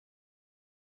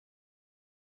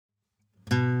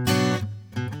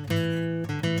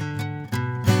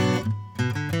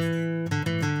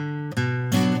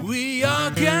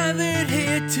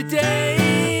today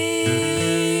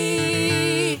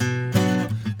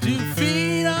to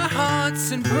feed our hearts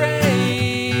and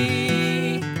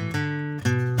pray.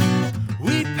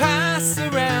 We pass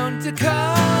around a cup,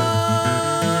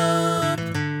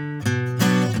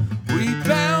 we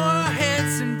bow our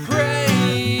heads and pray.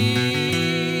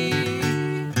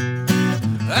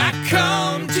 I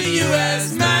come to you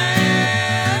as man,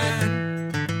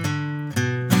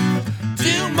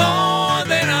 do more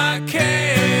than I can,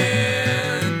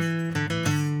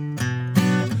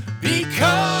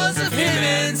 because of him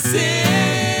and sin.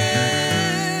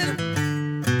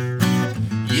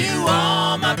 You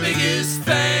are my biggest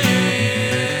fan.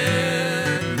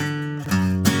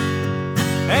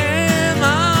 Am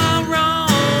I wrong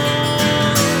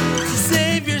to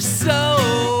save your soul?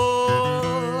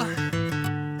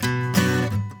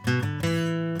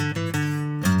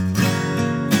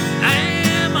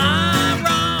 Am I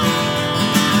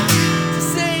wrong to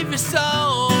save your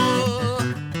soul?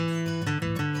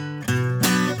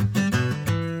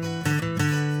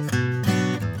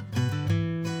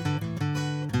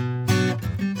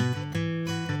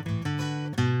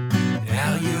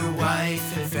 Now your wife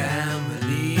and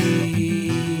family,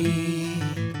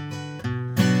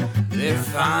 they're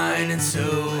fine and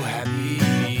so happy,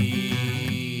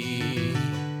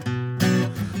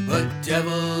 but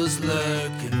devils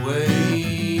lurk and wait.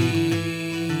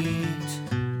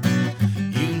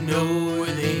 You know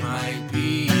where they might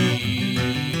be,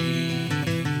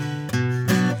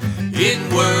 in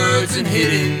words and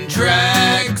hidden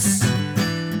tracks,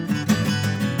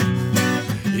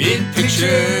 in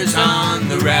pictures on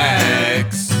the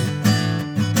racks,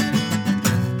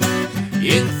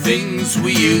 in things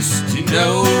we used to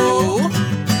know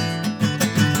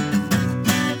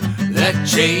that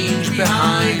change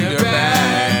behind our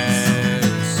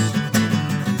backs.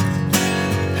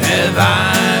 Have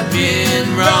I been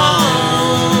wrong